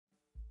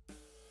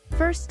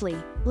Firstly,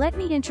 let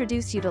me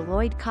introduce you to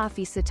LLOYD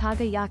Coffee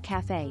Setagaya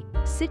Cafe,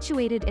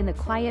 situated in the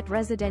quiet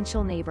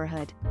residential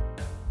neighborhood.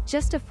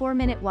 Just a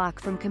 4-minute walk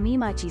from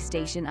Kamimachi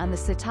Station on the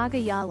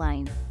Setagaya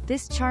line,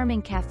 this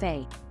charming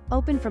cafe,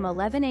 open from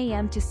 11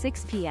 a.m. to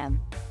 6 p.m.,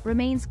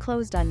 remains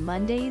closed on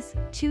Mondays,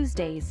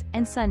 Tuesdays,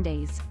 and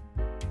Sundays.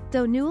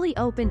 Though newly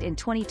opened in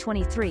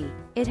 2023,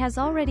 it has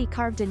already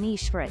carved a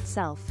niche for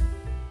itself.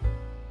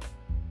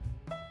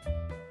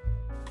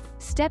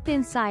 Step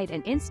inside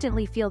and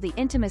instantly feel the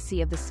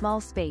intimacy of the small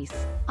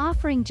space,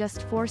 offering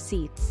just 4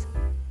 seats.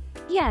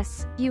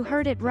 Yes, you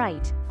heard it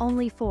right,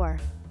 only 4.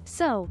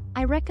 So,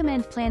 I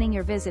recommend planning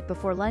your visit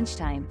before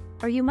lunchtime,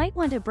 or you might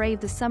want to brave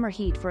the summer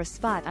heat for a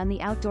spot on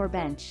the outdoor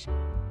bench.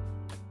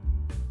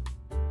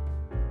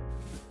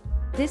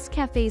 This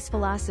cafe's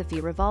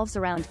philosophy revolves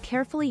around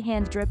carefully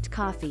hand-dripped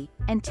coffee,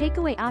 and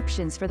takeaway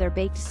options for their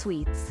baked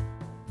sweets.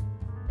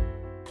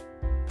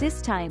 This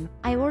time,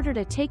 I ordered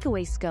a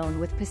takeaway scone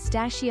with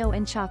pistachio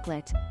and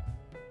chocolate.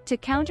 To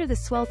counter the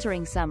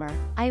sweltering summer,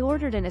 I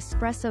ordered an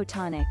espresso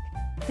tonic.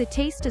 The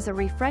taste is a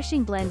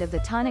refreshing blend of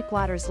the tonic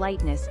water's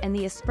lightness and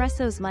the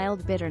espresso's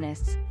mild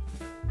bitterness.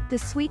 The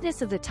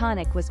sweetness of the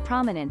tonic was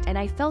prominent and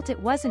I felt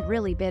it wasn't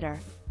really bitter.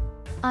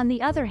 On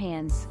the other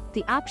hand,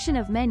 the option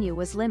of menu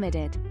was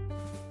limited.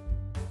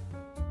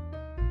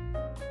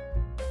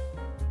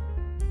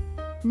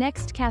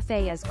 Next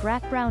cafe is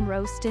GRATBROWN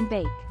Roast and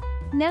Bake.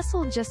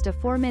 Nestled just a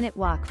 4-minute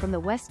walk from the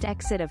west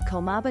exit of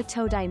Komaba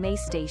Todai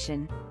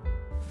Station.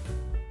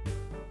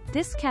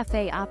 This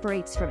cafe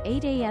operates from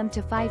 8 a.m.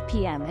 to 5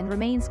 p.m. and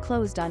remains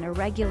closed on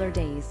irregular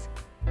days.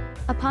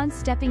 Upon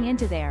stepping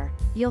into there,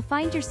 you'll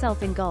find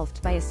yourself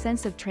engulfed by a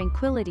sense of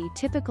tranquility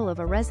typical of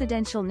a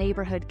residential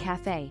neighborhood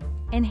cafe,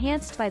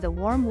 enhanced by the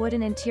warm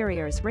wooden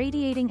interiors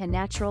radiating a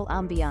natural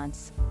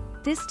ambiance.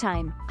 This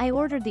time, I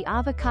ordered the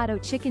avocado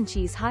chicken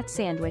cheese hot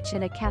sandwich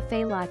and a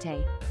cafe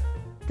latte.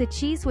 The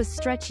cheese was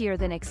stretchier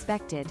than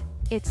expected,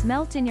 its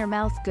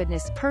melt-in-your-mouth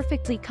goodness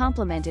perfectly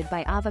complemented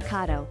by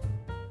avocado.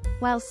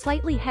 While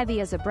slightly heavy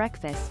as a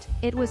breakfast,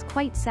 it was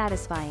quite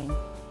satisfying.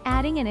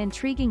 Adding an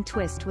intriguing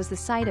twist was the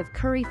side of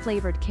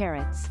curry-flavored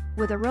carrots,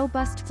 with a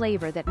robust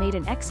flavor that made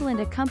an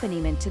excellent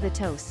accompaniment to the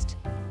toast.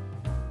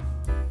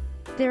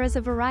 There is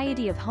a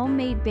variety of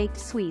homemade baked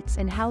sweets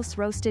and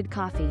house-roasted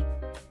coffee.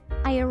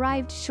 I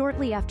arrived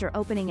shortly after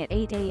opening at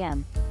 8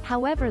 a.m.,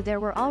 however there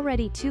were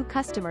already 2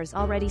 customers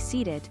already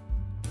seated.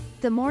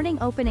 The morning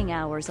opening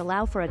hours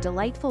allow for a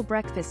delightful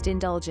breakfast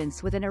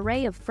indulgence with an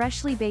array of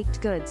freshly baked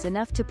goods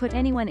enough to put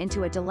anyone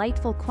into a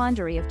delightful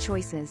quandary of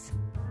choices.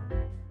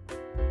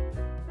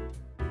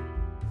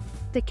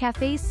 The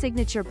cafe's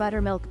signature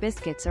buttermilk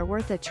biscuits are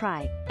worth a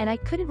try, and I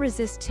couldn't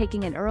resist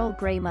taking an Earl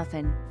Grey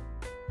muffin.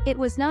 It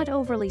was not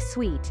overly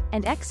sweet,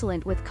 and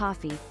excellent with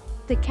coffee.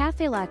 The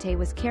cafe latte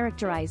was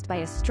characterized by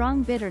a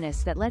strong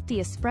bitterness that let the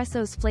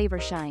espresso's flavor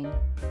shine.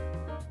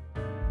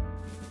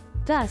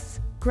 Thus,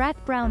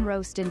 GRATBROWN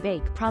Roast and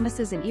Bake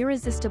promises an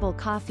irresistible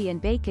coffee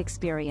and bake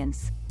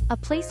experience, a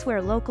place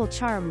where local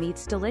charm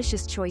meets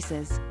delicious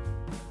choices.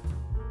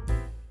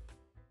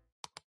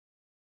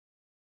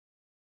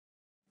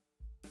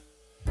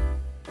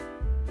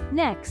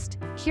 Next,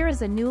 here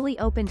is a newly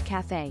opened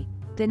cafe.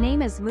 The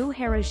name is Mu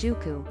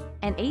Harajuku,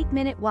 an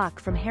 8-minute walk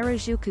from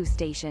Harajuku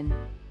Station.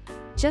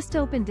 Just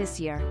opened this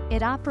year,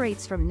 it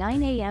operates from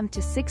 9 a.m. to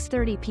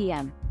 6:30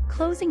 p.m.,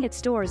 closing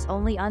its doors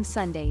only on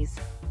Sundays.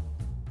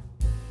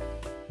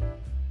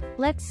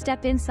 Let's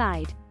step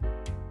inside.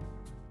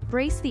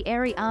 Brace the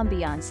airy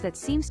ambiance that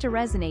seems to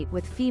resonate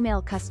with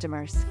female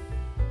customers.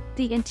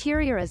 The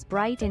interior is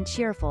bright and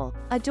cheerful,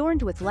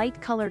 adorned with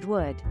light-colored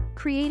wood,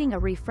 creating a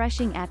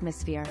refreshing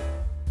atmosphere.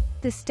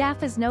 The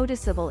staff is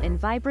noticeable in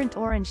vibrant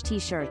orange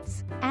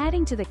t-shirts,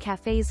 adding to the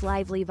cafe's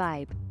lively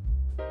vibe.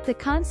 The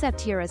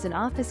concept here is an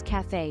office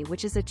cafe,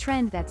 which is a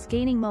trend that's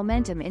gaining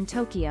momentum in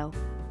Tokyo.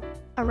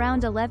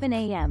 Around 11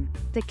 a.m.,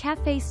 the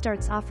cafe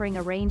starts offering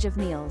a range of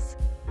meals.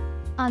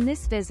 On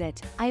this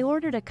visit, I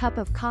ordered a cup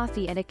of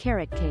coffee and a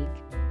carrot cake.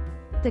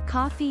 The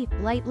coffee,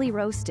 lightly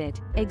roasted,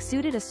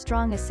 exuded a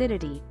strong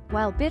acidity,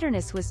 while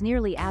bitterness was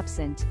nearly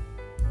absent.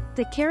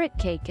 The carrot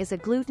cake is a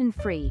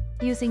gluten-free,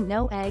 using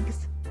no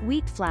eggs,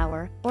 wheat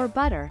flour, or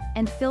butter,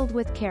 and filled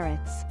with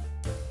carrots.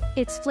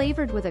 It's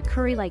flavored with a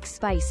curry-like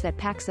spice that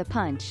packs a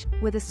punch,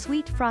 with a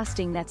sweet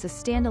frosting that's a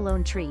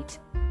standalone treat.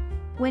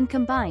 When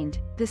combined,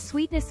 the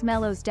sweetness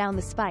mellows down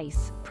the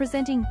spice,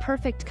 presenting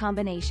perfect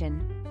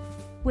combination.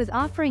 With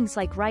offerings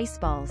like rice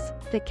balls,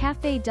 the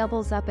cafe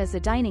doubles up as a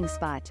dining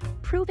spot,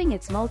 proving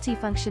its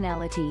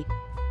multifunctionality.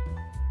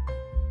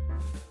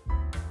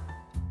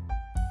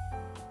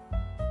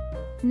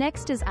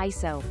 Next is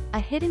Aiso,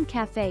 a hidden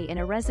cafe in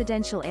a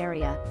residential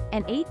area,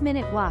 an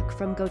 8-minute walk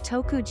from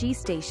Gotokuji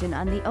Station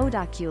on the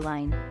Odakyu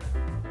line.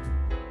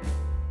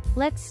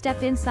 Let's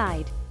step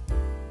inside.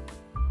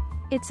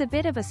 It's a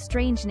bit of a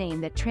strange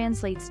name that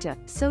translates to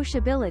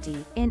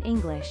sociability in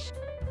English.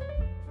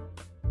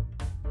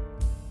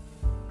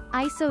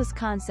 Aiso's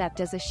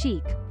concept is a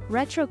chic,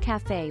 retro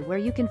cafe where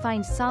you can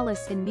find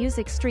solace in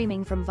music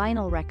streaming from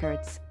vinyl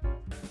records.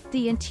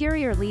 The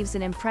interior leaves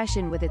an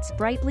impression with its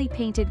brightly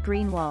painted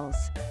green walls,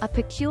 a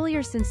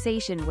peculiar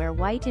sensation where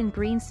white and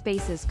green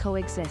spaces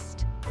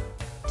coexist.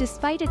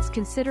 Despite its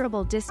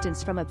considerable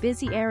distance from a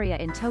busy area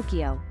in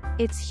Tokyo,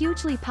 it's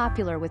hugely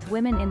popular with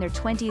women in their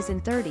 20s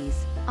and 30s,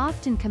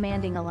 often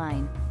commanding a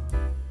line.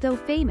 Though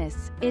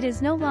famous, it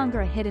is no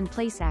longer a hidden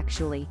place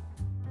actually.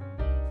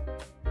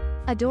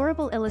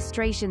 Adorable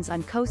illustrations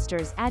on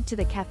coasters add to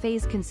the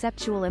cafe's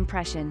conceptual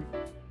impression.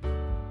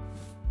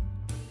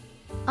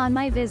 On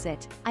my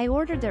visit, I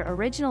ordered their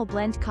original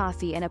blend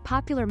coffee and a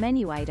popular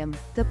menu item,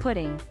 the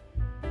pudding.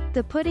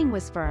 The pudding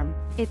was firm,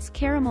 its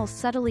caramel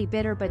subtly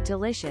bitter but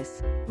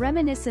delicious,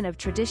 reminiscent of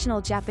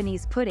traditional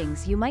Japanese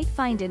puddings you might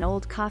find in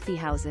old coffee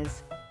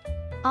houses.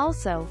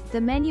 Also,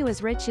 the menu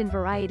is rich in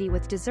variety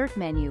with dessert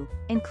menu,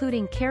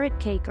 including carrot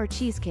cake or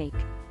cheesecake.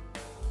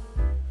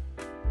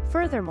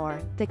 Furthermore,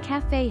 the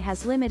cafe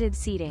has limited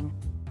seating.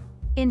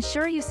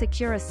 Ensure you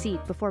secure a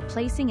seat before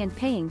placing and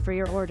paying for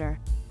your order.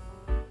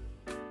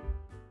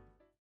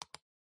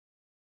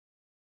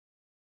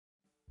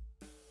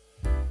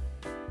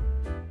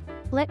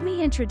 Let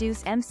me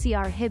introduce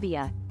MCR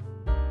HIBIYA.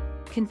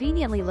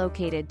 Conveniently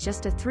located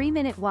just a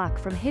 3-minute walk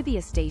from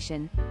HIBIYA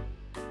Station.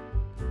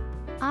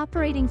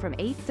 Operating from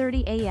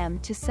 8:30 a.m.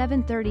 to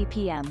 7:30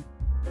 p.m.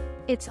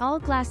 Its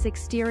all-glass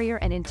exterior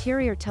and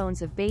interior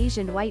tones of beige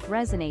and white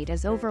resonate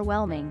as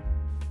overwhelming.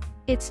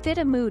 It's fit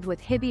a mood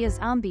with HIBIYA's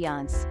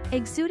ambiance,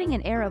 exuding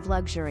an air of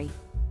luxury.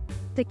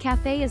 The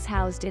cafe is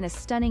housed in a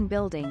stunning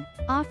building,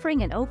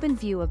 offering an open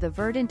view of the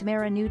verdant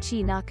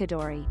Marunouchi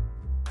Nakadori.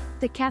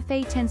 The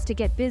cafe tends to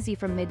get busy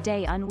from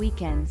midday on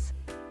weekends.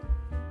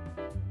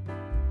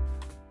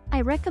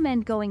 I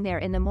recommend going there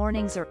in the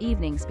mornings or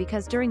evenings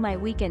because during my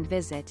weekend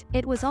visit,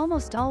 it was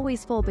almost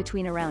always full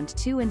between around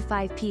 2 and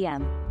 5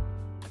 p.m.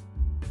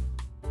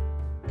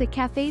 The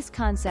cafe's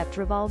concept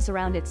revolves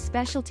around its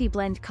specialty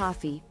blend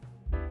coffee,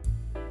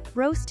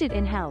 roasted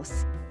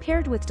in-house,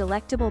 paired with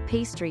delectable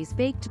pastries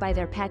baked by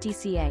their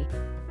pâtissier.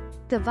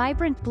 The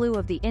vibrant blue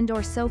of the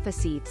indoor sofa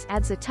seats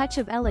adds a touch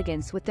of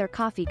elegance with their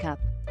coffee cup.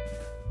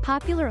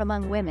 Popular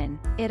among women,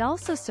 it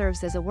also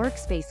serves as a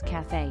workspace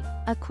cafe,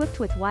 equipped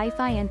with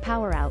Wi-Fi and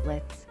power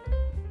outlets.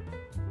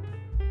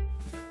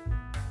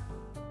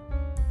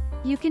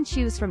 You can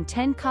choose from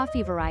 10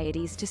 coffee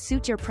varieties to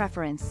suit your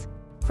preference.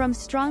 From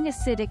strong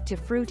acidic to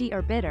fruity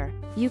or bitter,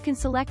 you can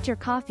select your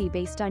coffee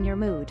based on your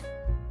mood.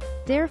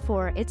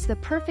 Therefore, it's the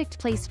perfect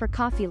place for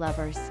coffee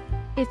lovers.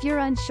 If you're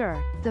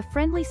unsure, the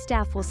friendly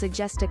staff will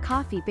suggest a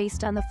coffee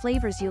based on the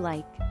flavors you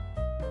like.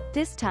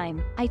 This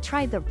time, I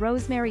tried the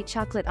rosemary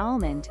chocolate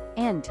almond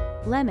and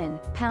lemon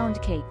pound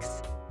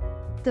cakes.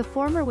 The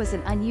former was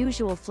an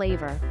unusual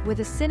flavor, with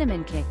a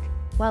cinnamon kick,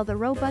 while the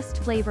robust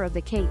flavor of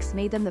the cakes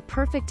made them the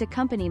perfect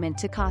accompaniment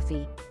to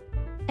coffee.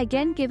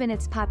 Again, given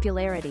its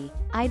popularity,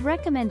 I'd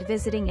recommend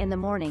visiting in the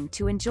morning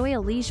to enjoy a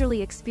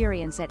leisurely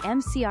experience at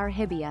MCR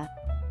HIBIYA.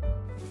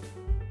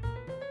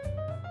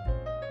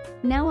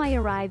 Now I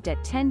arrived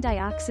at 10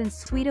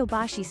 DIXANS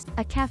SUIDOBASHI,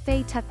 a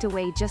cafe tucked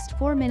away just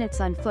 4 minutes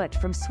on foot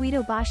from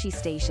SUIDOBASHI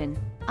Station,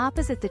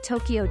 opposite the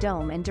Tokyo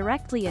Dome and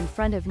directly in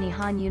front of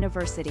Nihon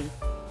University.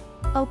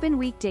 Open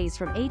weekdays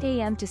from 8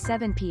 a.m. to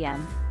 7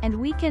 p.m., and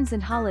weekends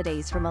and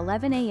holidays from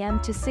 11 a.m.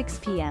 to 6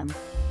 p.m.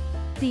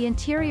 The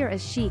interior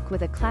is chic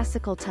with a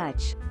classical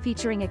touch,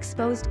 featuring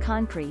exposed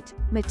concrete,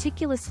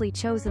 meticulously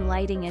chosen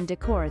lighting and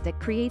decor that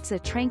creates a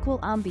tranquil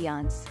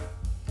ambiance.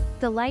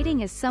 The lighting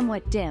is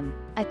somewhat dim,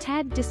 a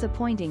tad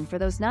disappointing for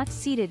those not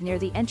seated near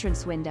the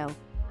entrance window.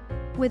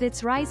 With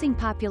its rising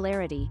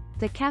popularity,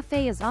 the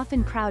cafe is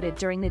often crowded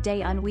during the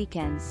day on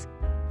weekends.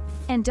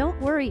 And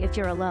don't worry if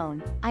you're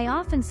alone, I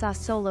often saw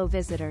solo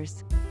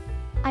visitors.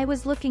 I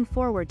was looking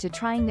forward to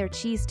trying their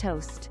cheese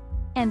toast.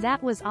 And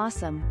that was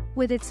awesome.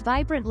 With its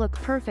vibrant look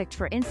perfect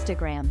for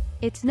Instagram,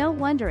 it's no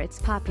wonder it's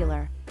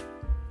popular.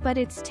 But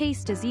its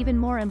taste is even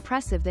more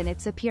impressive than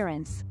its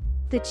appearance.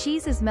 The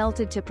cheese is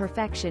melted to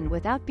perfection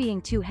without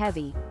being too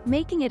heavy,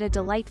 making it a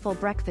delightful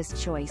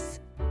breakfast choice.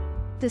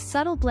 The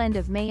subtle blend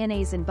of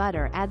mayonnaise and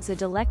butter adds a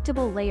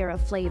delectable layer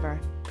of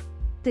flavor.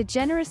 The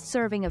generous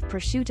serving of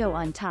prosciutto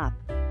on top,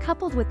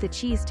 coupled with the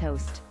cheese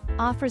toast,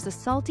 offers a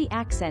salty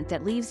accent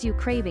that leaves you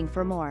craving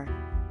for more.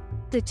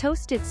 The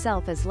toast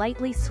itself is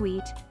lightly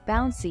sweet,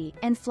 bouncy,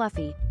 and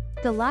fluffy.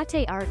 The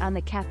latte art on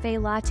the cafe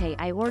latte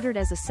I ordered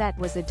as a set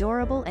was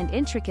adorable and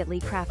intricately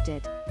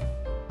crafted.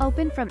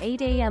 Open from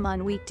 8 a.m.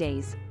 on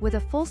weekdays, with a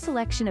full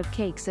selection of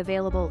cakes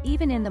available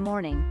even in the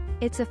morning,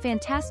 it's a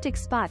fantastic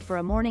spot for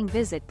a morning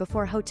visit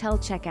before hotel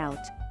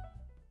checkout.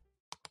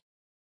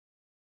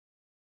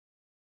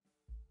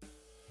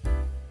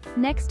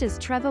 Next is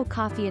Trevo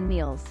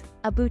Coffee&Meals,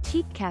 a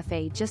boutique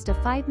cafe just a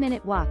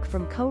 5-minute walk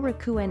from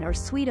Korakuen or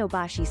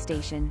Suidobashi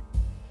Station.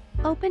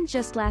 Opened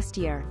just last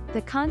year,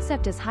 the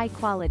concept is high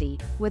quality,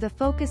 with a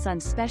focus on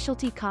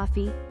specialty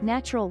coffee,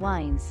 natural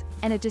wines,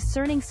 and a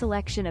discerning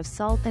selection of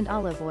salt and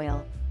olive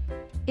oil.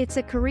 It's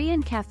a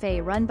Korean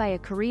cafe run by a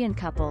Korean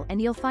couple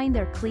and you'll find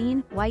their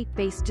clean,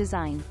 white-based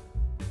design.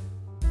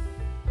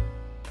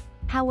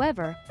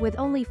 However, with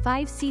only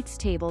 5 seats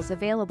tables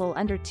available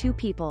under 2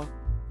 people.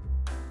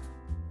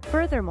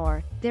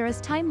 Furthermore, there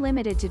is time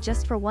limited to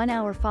just for 1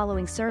 hour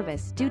following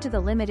service due to the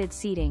limited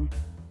seating.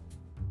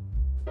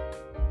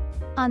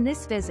 On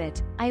this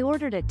visit, I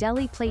ordered a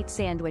deli plate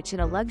sandwich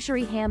and a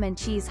luxury ham and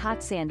cheese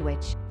hot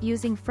sandwich,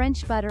 using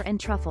French butter and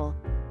truffle.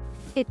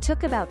 It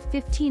took about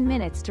 15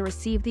 minutes to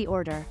receive the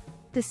order.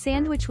 The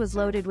sandwich was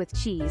loaded with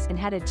cheese and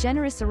had a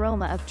generous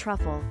aroma of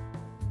truffle.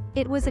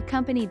 It was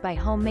accompanied by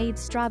homemade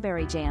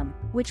strawberry jam,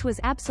 which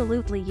was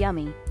absolutely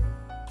yummy.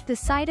 The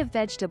side of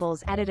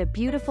vegetables added a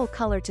beautiful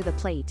color to the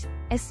plate,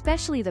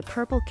 especially the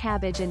purple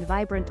cabbage and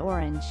vibrant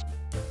orange.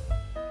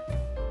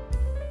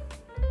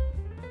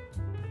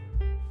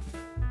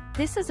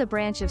 This is a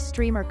branch of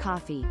Streamer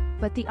Coffee,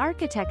 but the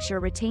architecture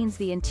retains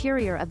the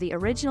interior of the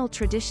original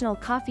traditional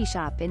coffee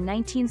shop in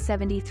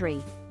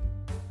 1973.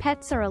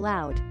 Pets are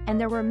allowed, and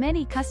there were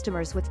many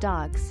customers with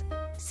dogs.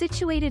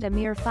 Situated a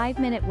mere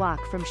 5-minute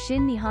walk from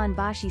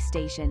Jingumae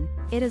Station,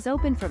 it is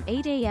open from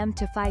 8 a.m.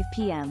 to 5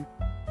 p.m.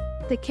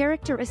 The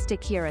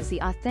characteristic here is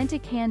the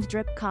authentic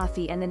hand-drip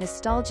coffee and the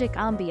nostalgic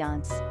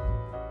ambiance.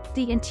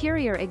 The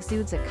interior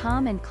exudes a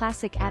calm and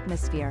classic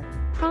atmosphere,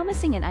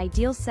 promising an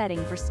ideal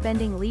setting for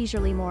spending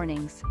leisurely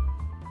mornings.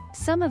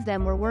 Some of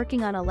them were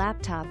working on a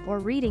laptop or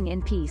reading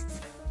in peace.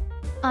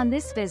 On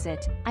this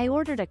visit, I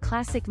ordered a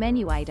classic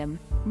menu item,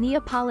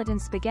 Neapolitan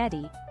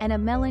spaghetti, and a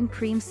melon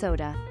cream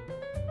soda.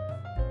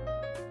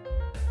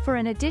 For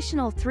an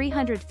additional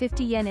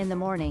 350 yen in the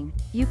morning,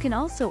 you can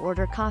also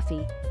order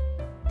coffee.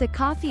 The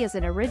coffee is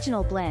an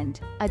original blend,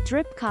 a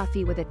drip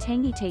coffee with a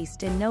tangy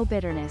taste and no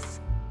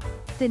bitterness.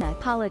 The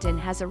Neapolitan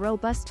has a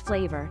robust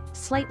flavor,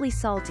 slightly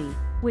salty,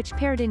 which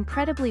paired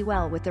incredibly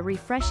well with the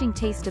refreshing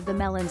taste of the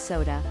melon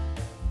soda.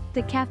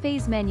 The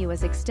cafe's menu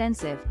is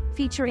extensive,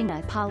 featuring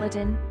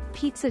Neapolitan,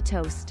 pizza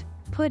toast,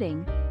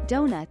 pudding,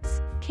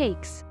 donuts,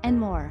 cakes, and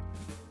more.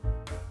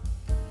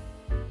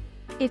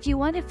 If you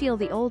want to feel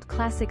the old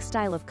classic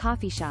style of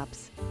coffee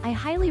shops, I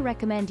highly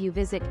recommend you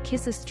visit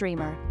Kissa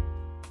Streamer.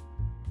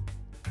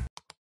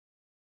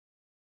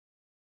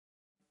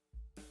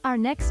 Our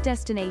next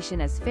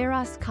destination is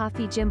Pharos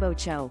Coffee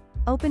Jimbocho,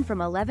 open from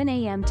 11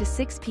 a.m. to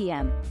 6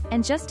 p.m.,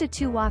 and just a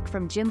 2-walk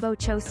from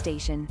Jimbocho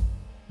Station.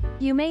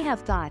 You may have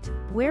thought,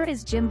 where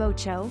is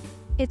Jimbocho?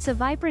 It's a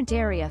vibrant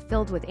area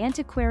filled with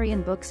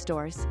antiquarian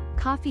bookstores,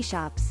 coffee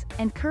shops,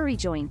 and curry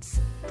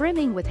joints,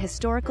 brimming with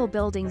historical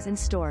buildings and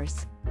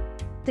stores.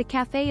 The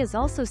cafe is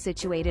also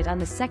situated on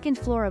the 2nd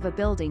floor of a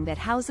building that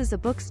houses a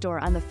bookstore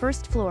on the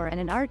 1st floor and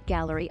an art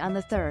gallery on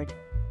the 3rd.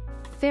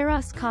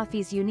 Pharos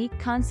Coffee's unique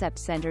concept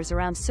centers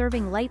around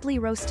serving lightly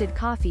roasted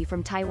coffee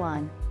from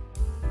Taiwan.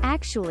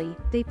 Actually,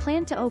 they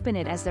plan to open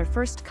it as their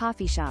first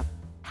coffee shop.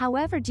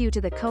 However, due to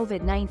the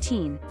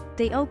COVID-19,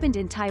 they opened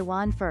in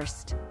Taiwan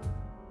first.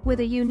 With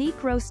a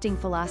unique roasting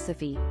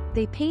philosophy,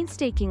 they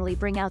painstakingly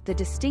bring out the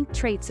distinct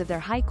traits of their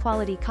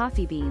high-quality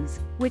coffee beans,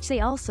 which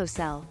they also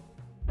sell.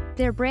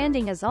 Their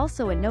branding is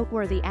also a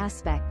noteworthy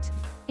aspect.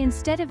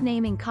 Instead of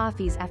naming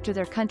coffees after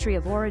their country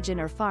of origin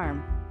or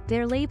farm,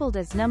 they're labeled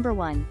as number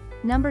 1,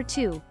 number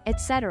 2,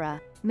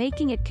 etc.,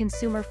 making it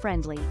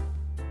consumer-friendly.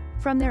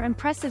 From their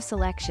impressive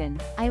selection,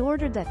 I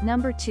ordered the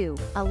number 2,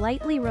 a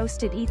lightly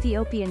roasted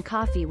Ethiopian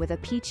coffee with a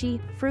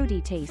peachy, fruity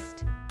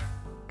taste.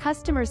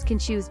 Customers can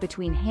choose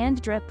between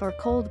hand drip or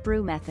cold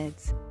brew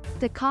methods.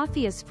 The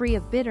coffee is free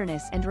of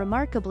bitterness and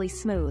remarkably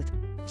smooth.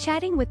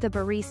 Chatting with the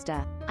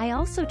barista, I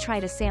also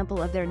tried a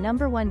sample of their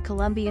number 1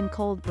 Colombian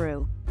cold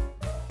brew.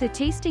 The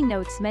tasting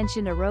notes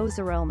mentioned a rose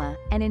aroma,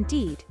 and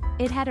indeed,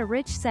 it had a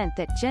rich scent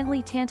that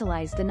gently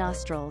tantalized the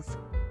nostrils.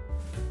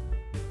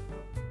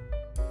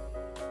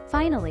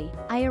 Finally,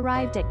 I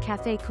arrived at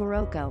Cafe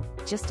Kuroko,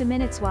 just a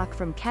minute's walk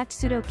from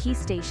Katsudoki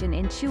Station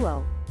in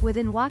Chuo,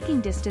 within walking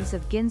distance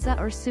of Ginza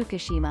or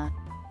Tsukishima.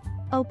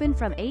 Open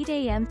from 8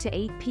 a.m. to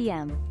 8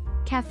 p.m.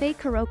 Cafe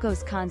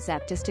Kuroko's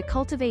concept is to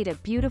cultivate a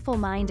beautiful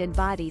mind and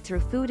body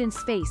through food and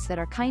space that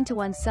are kind to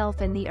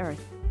oneself and the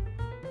earth.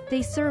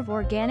 They serve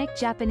organic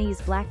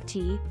Japanese black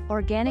tea,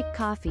 organic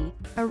coffee,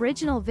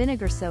 original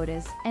vinegar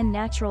sodas, and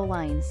natural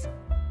wines.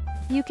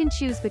 You can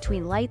choose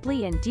between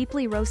lightly and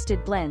deeply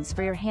roasted blends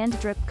for your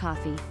hand-drip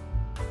coffee.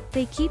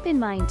 They keep in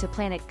mind to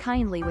plan it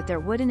kindly with their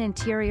wooden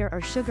interior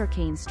or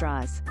sugarcane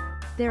straws.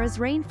 There is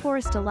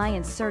Rainforest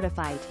Alliance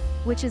certified,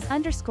 which is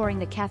underscoring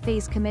the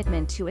cafe's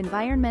commitment to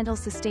environmental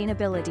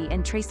sustainability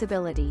and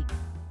traceability.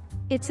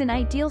 It's an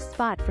ideal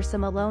spot for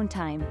some alone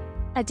time.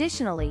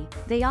 Additionally,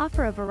 they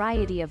offer a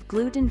variety of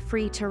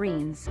gluten-free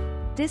terrines.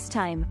 This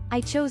time, I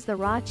chose the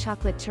raw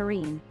chocolate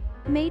terrine.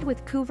 Made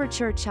with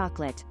couverture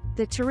chocolate,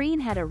 the terrine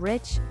had a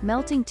rich,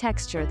 melting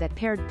texture that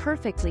paired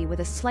perfectly with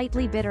a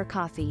slightly bitter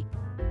coffee.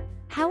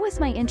 How was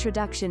my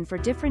introduction for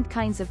different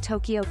kinds of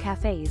Tokyo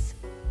cafes?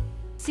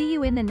 See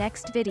you in the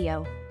next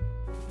video.